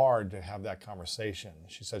very hard to have that conversation.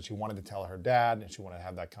 She said she wanted to tell her dad, and she wanted to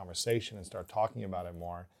have that conversation and start talking about it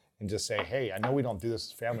more, and just say, hey, I know we don't do this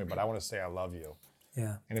as family, but I want to say I love you.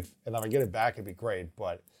 Yeah. And if I get it back, it'd be great.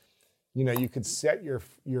 But, you could set your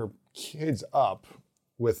kids up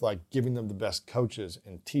with, like, giving them the best coaches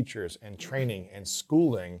and teachers and training and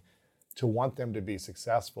schooling to want them to be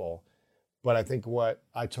successful. But I think what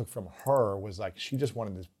I took from her was like, she just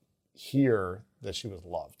wanted to hear that she was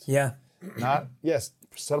loved. Yeah. Not, yes,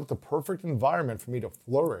 set up the perfect environment for me to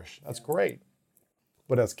flourish. That's great.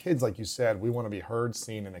 But as kids, like you said, we want to be heard,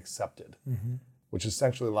 seen, and accepted, which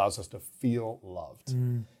essentially allows us to feel loved.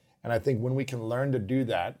 And I think when we can learn to do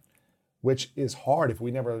that, which is hard if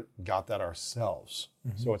we never got that ourselves.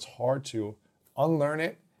 So it's hard to unlearn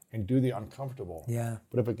it and do the uncomfortable. Yeah.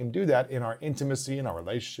 But if we can do that in our intimacy, in our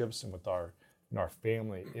relationships, and with our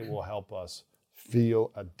family, it will help us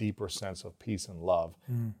feel a deeper sense of peace and love,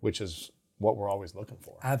 which is what we're always looking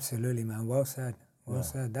for. Absolutely, man. Well said. Well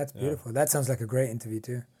said. That's beautiful. That sounds like a great interview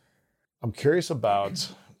too. I'm curious about,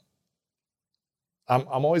 I'm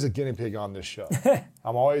always a guinea pig on this show.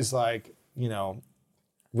 I'm always like,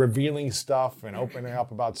 revealing stuff and opening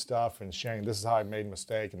up about stuff and sharing, this is how I made a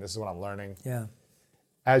mistake and this is what I'm learning. Yeah.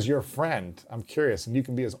 As your friend, I'm curious, and you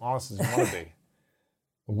can be as honest as you want to be.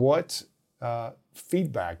 What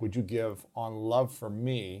feedback would you give on love for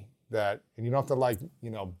me that, and you don't have to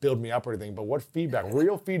build me up or anything, but what feedback,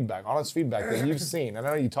 real feedback, honest feedback that you've seen, and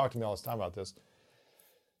I know you talk to me all this time about this,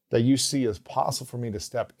 that you see as possible for me to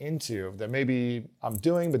step into that maybe I'm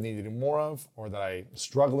doing but need to do more of, or that I'm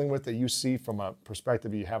struggling with that you see from a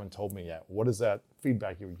perspective you haven't told me yet? What is that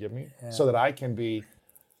feedback you would give me so that I can be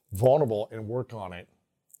vulnerable and work on it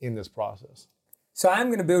in this process? So I'm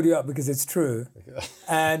going to build you up because it's true,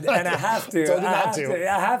 and I have to.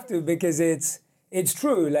 I have to because it's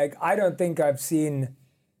true. Like, I don't think I've seen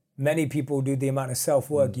many people do the amount of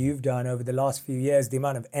self-work you've done over the last few years, the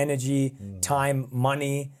amount of energy, time,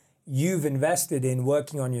 money you've invested in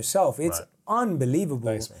working on yourself. It's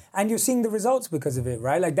unbelievable. Thanks, man. And you're seeing the results because of it,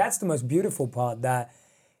 right? Like, that's the most beautiful part, that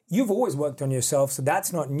you've always worked on yourself, so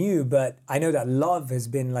that's not new, but I know that love has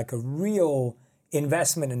been like a real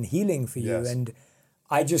investment and healing for you. And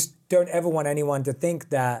I just don't ever want anyone to think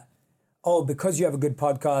that, oh, because you have a good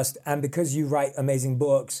podcast and because you write amazing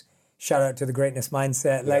books, shout out to the Greatness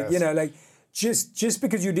Mindset, just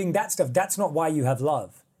because you're doing that stuff, that's not why you have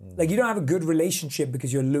love. Like, you don't have a good relationship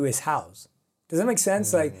because you're Lewis Howes. Does that make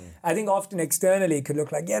sense? Like, I think often externally it could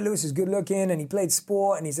look like, yeah, Lewis is good looking and he played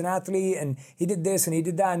sport and he's an athlete and he did this and he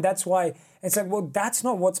did that. And that's why it's like, well, that's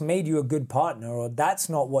not what's made you a good partner, or that's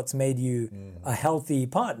not what's made you a healthy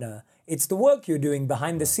partner. It's the work you're doing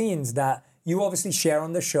behind the scenes that you obviously share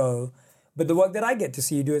on the show, but the work that I get to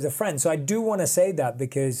see you do as a friend. So I do want to say that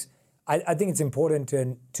because I think it's important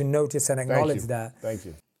to notice and acknowledge that. Thank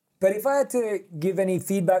you. But if I had to give any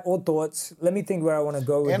feedback or thoughts, let me think where I want to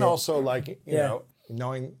go with it. And also,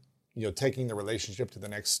 knowing, taking the relationship to the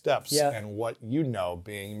next steps and what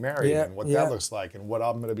being married and what that looks like and what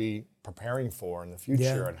I'm going to be preparing for in the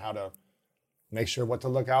future and how to make sure what to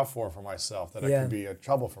look out for myself, that it could be a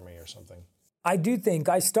trouble for me or something. I do think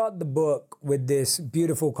I start the book with this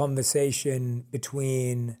beautiful conversation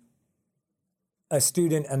between a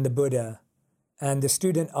student and the Buddha. And the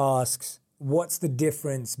student asks, what's the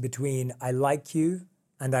difference between I like you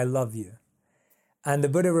and I love you? And the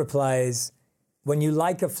Buddha replies, when you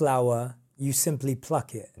like a flower, you simply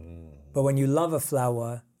pluck it. But when you love a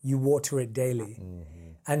flower, you water it daily.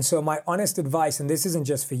 And so my honest advice, and this isn't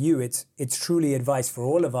just for you, it's truly advice for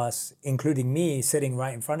all of us, including me sitting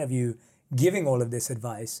right in front of you, giving all of this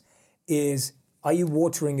advice, is, are you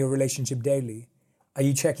watering your relationship daily? Are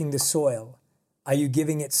you checking the soil? Are you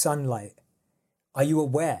giving it sunlight? Are you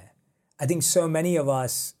aware? I think so many of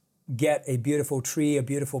us get a beautiful tree, a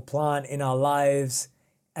beautiful plant in our lives,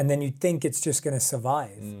 and then you think it's just going to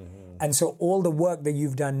survive. And so all the work that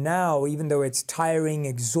you've done now, even though it's tiring,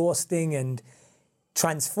 exhausting, and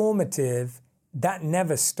transformative, that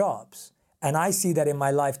never stops. And I see that in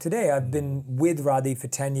my life today. I've been with Radhi for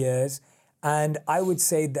 10 years, and I would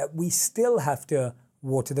say that we still have to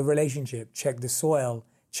water the relationship, check the soil,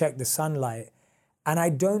 check the sunlight. And I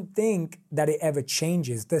don't think that it ever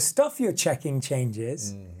changes. The stuff you're checking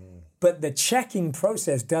changes, but the checking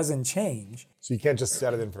process doesn't change. So you can't just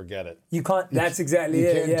set it and forget it. You can't, that's exactly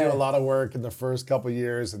it. You can't do a lot of work in the first couple of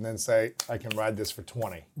years and then say, I can ride this for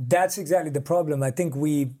 20. That's exactly the problem. I think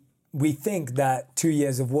we think that 2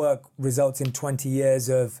 years of work results in 20 years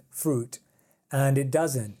of fruit. And it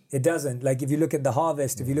doesn't. It doesn't. Like, if you look at the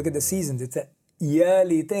harvest, if you look at the seasons, it's a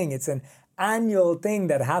yearly thing. It's an annual thing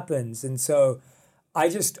that happens. And so I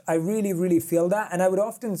really, really feel that. And I would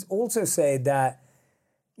often also say that,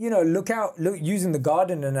 look using the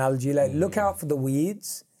garden analogy, look out for the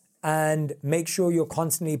weeds and make sure you're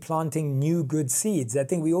constantly planting new good seeds. I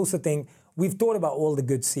think we also think we've thought about all the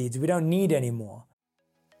good seeds. We don't need any more.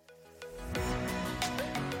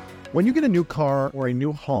 When you get a new car or a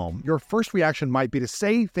new home, your first reaction might be to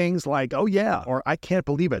say things like, oh yeah, or I can't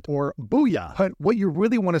believe it, or booyah. But what you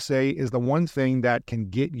really want to say is the one thing that can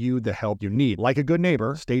get you the help you need. Like a good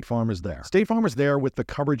neighbor, State Farm is there. State Farm is there with the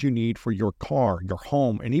coverage you need for your car, your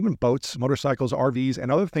home, and even boats, motorcycles, RVs, and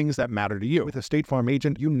other things that matter to you. With a State Farm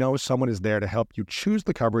agent, you know someone is there to help you choose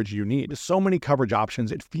the coverage you need. With so many coverage options,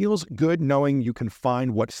 it feels good knowing you can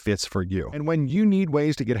find what fits for you. And when you need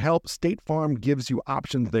ways to get help, State Farm gives you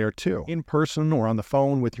options there too. In person or on the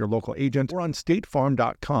phone with your local agent or on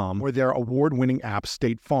statefarm.com, where their award-winning app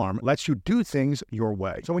State Farm lets you do things your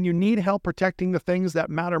way. So when you need help protecting the things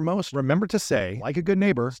that matter most, remember to say, like a good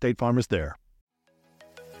neighbor, State Farm is there.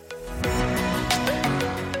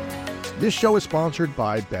 This show is sponsored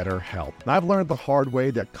by BetterHelp. And I've learned the hard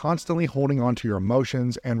way that constantly holding on to your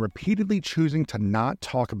emotions and repeatedly choosing to not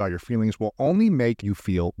talk about your feelings will only make you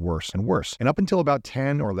feel worse and worse. And up until about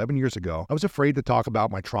 10 or 11 years ago, I was afraid to talk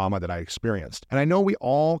about my trauma that I experienced. And I know we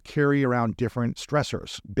all carry around different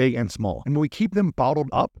stressors, big and small. And when we keep them bottled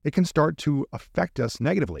up, it can start to affect us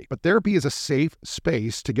negatively. But therapy is a safe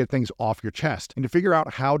space to get things off your chest and to figure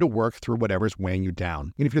out how to work through whatever's weighing you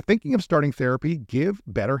down. And if you're thinking of starting therapy, give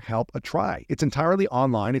BetterHelp a try. It's entirely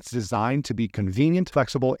online. It's designed to be convenient,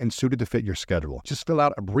 flexible, and suited to fit your schedule. Just fill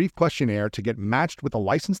out a brief questionnaire to get matched with a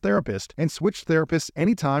licensed therapist and switch therapists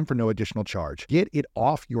anytime for no additional charge. Get it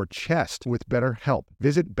off your chest with BetterHelp.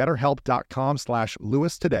 Visit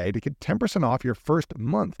betterhelp.com/Lewis today to get 10% off your first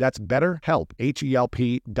month. That's BetterHelp,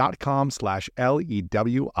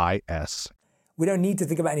 HELP.com/LEWIS. We don't need to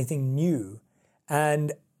think about anything new.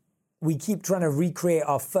 And we keep trying to recreate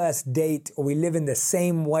our first date, or we live in the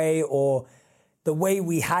same way, or the way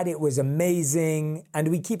we had it was amazing. And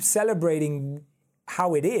we keep celebrating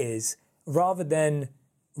how it is rather than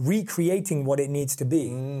recreating what it needs to be.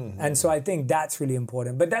 And so I think that's really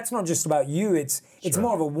important. But that's not just about you. It's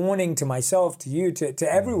more of a warning to myself, to you,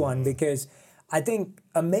 to everyone, because I think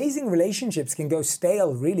amazing relationships can go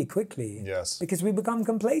stale really quickly. Yes. Because we become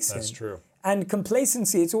complacent. That's true. And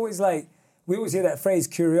complacency, it's always like, we always hear that phrase,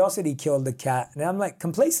 curiosity killed the cat. And I'm like,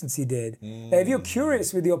 complacency did. If you're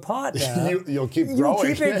curious with your partner, you'll keep growing.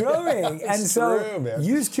 You'll keep it growing. And so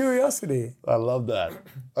use curiosity. I love that.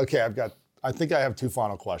 Okay, I think I have two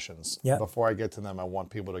final questions. Yeah. Before I get to them, I want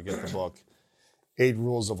people to get the book, 8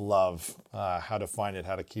 Rules of Love, how to find it,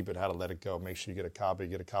 how to keep it, how to let it go. Make sure you get a copy.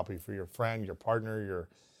 Get a copy for your friend, your partner,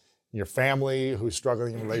 your family who's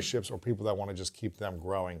struggling in relationships, or people that want to just keep them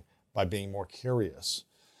growing by being more curious.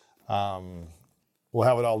 We'll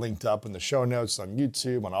have it all linked up in the show notes on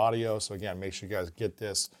YouTube, on audio. So again, make sure you guys get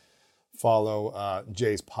this. Follow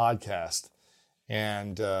Jay's podcast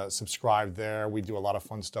and subscribe there. We do a lot of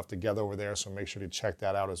fun stuff together over there, so make sure to check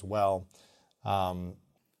that out as well.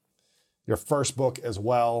 Your first book as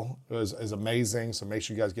well is amazing, so make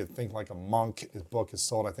sure you guys get Think Like a Monk. His book is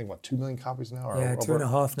sold, I think, 2 million copies now? Yeah, 2.5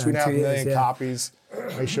 now. 2.5 million copies.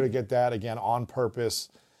 Make sure to get that, again, On Purpose.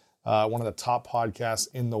 One of the top podcasts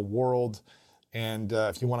in the world. And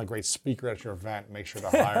if you want a great speaker at your event, make sure to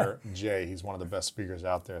hire Jay. He's one of the best speakers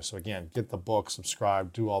out there. So again, get the book,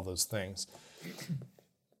 subscribe, do all those things.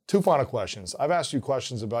 2 final questions. I've asked you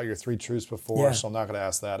questions about your 3 truths before, so I'm not going to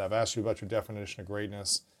ask that. I've asked you about your definition of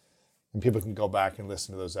greatness. And people can go back and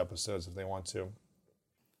listen to those episodes if they want to.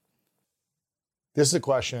 This is a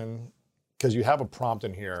question, because you have a prompt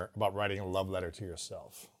in here about writing a love letter to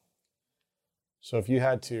yourself. So if you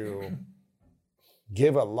had to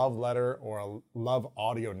give a love letter or a love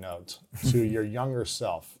audio note to your younger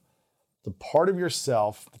self, the part of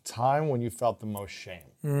yourself, the time when you felt the most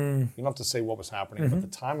shame. You don't have to say what was happening, but the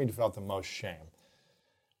time when you felt the most shame.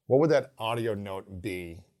 What would that audio note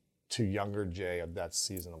be to younger Jay of that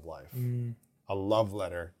season of life? A love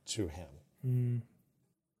letter to him.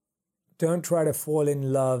 Don't try to fall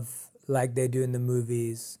in love like they do in the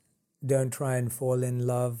movies. Don't try and fall in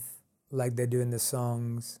love like they do in the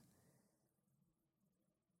songs.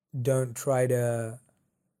 Don't try to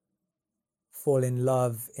fall in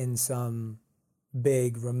love in some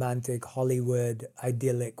big romantic Hollywood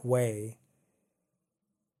idyllic way.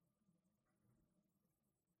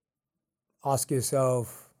 Ask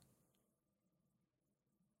yourself,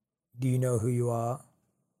 do you know who you are?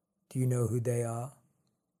 Do you know who they are?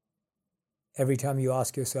 Every time you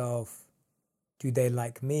ask yourself, do they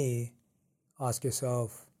like me? Ask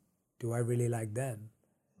yourself, do I really like them?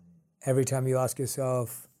 Every time you ask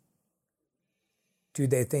yourself, do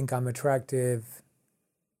they think I'm attractive?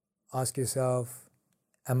 Ask yourself,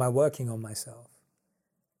 am I working on myself?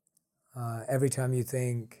 Every time you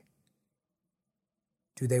think,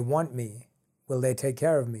 do they want me? Will they take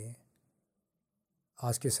care of me?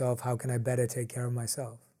 Ask yourself, how can I better take care of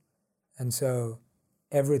myself? And so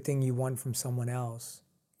everything you want from someone else,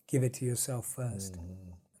 give it to yourself first.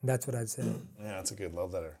 That's what I'd say. Yeah, that's a good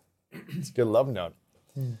love letter. It's a good love note.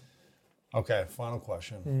 Okay, final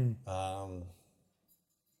question.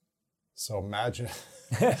 So imagine,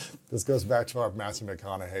 this goes back to our Matthew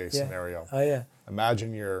McConaughey scenario. Oh, yeah.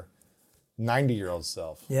 Imagine your 90-year-old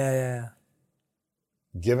self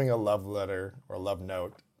giving a love letter or love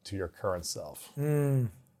note to your current self.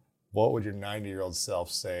 What would your 90-year-old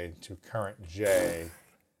self say to current Jay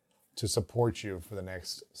to support you for the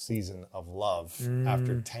next season of love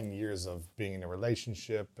after 10 years of being in a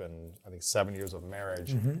relationship and I think 7 years of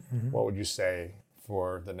marriage? What would you say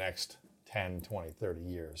for the next 10, 20, 30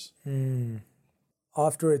 years?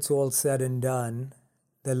 After it's all said and done,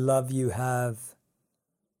 the love you have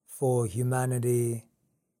for humanity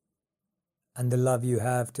and the love you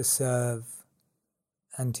have to serve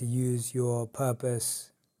and to use your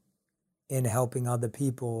purpose in helping other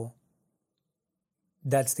people,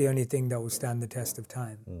 that's the only thing that will stand the test of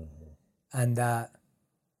time. And that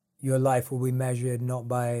your life will be measured not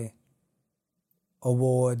by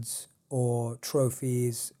awards or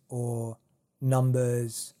trophies or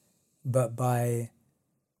numbers, but by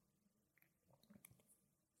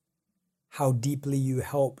how deeply you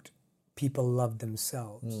helped people love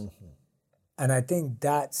themselves. And I think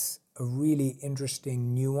that's a really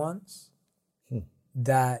interesting nuance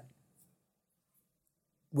that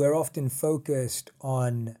we're often focused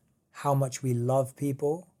on how much we love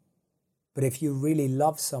people, but if you really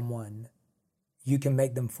love someone, you can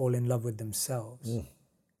make them fall in love with themselves.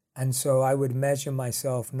 And so I would measure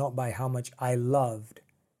myself not by how much I loved,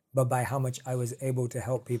 but by how much I was able to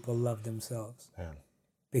help people love themselves.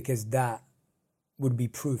 Because that would be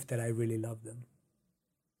proof that I really love them.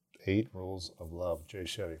 8 rules of love. Jay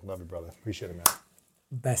Shetty. Love you, brother. Appreciate it, man.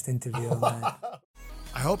 Best interview, man.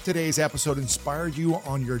 I hope today's episode inspired you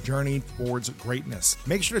on your journey towards greatness.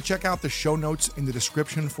 Make sure to check out the show notes in the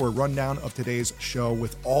description for a rundown of today's show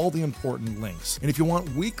with all the important links. And if you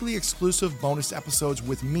want weekly exclusive bonus episodes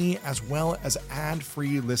with me as well as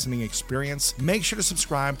ad-free listening experience, make sure to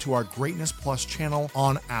subscribe to our Greatness Plus channel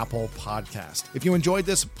on Apple Podcast. If you enjoyed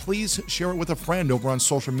this, please share it with a friend over on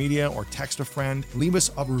social media or text a friend. Leave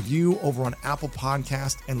us a review over on Apple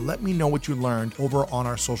Podcast and let me know what you learned over on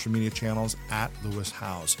our social media channels at Lewis House.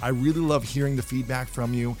 I really love hearing the feedback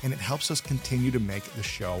from you, and it helps us continue to make the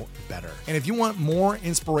show better. And if you want more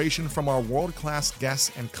inspiration from our world-class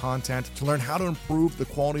guests and content to learn how to improve the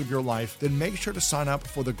quality of your life, then make sure to sign up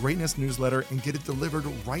for the Greatness newsletter and get it delivered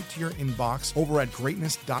right to your inbox over at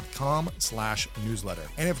greatness.com/newsletter.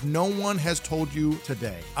 And if no one has told you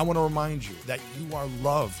today, I want to remind you that you are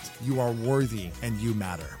loved, you are worthy, and you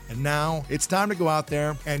matter. And now it's time to go out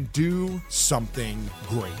there and do something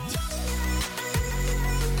great.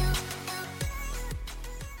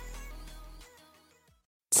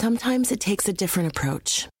 Sometimes it takes a different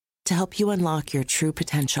approach to help you unlock your true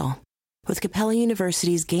potential. With Capella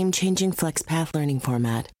University's game-changing FlexPath learning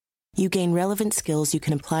format, you gain relevant skills you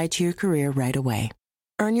can apply to your career right away.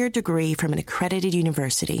 Earn your degree from an accredited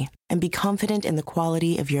university and be confident in the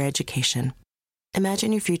quality of your education.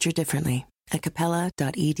 Imagine your future differently at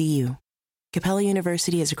capella.edu. Capella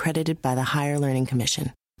University is accredited by the Higher Learning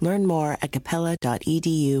Commission. Learn more at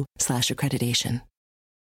capella.edu/accreditation.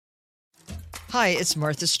 Hi, it's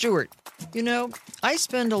Martha Stewart. You know, I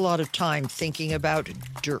spend a lot of time thinking about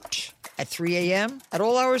dirt. At 3 a.m., at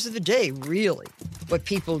all hours of the day, really. What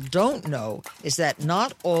people don't know is that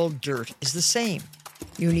not all dirt is the same.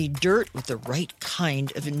 You need dirt with the right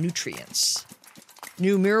kind of nutrients.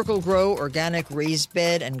 New Miracle Grow organic raised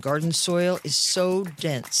bed and garden soil is so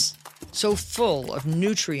dense, so full of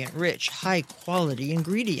nutrient-rich, high-quality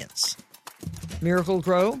ingredients. Miracle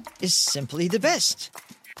Grow is simply the best.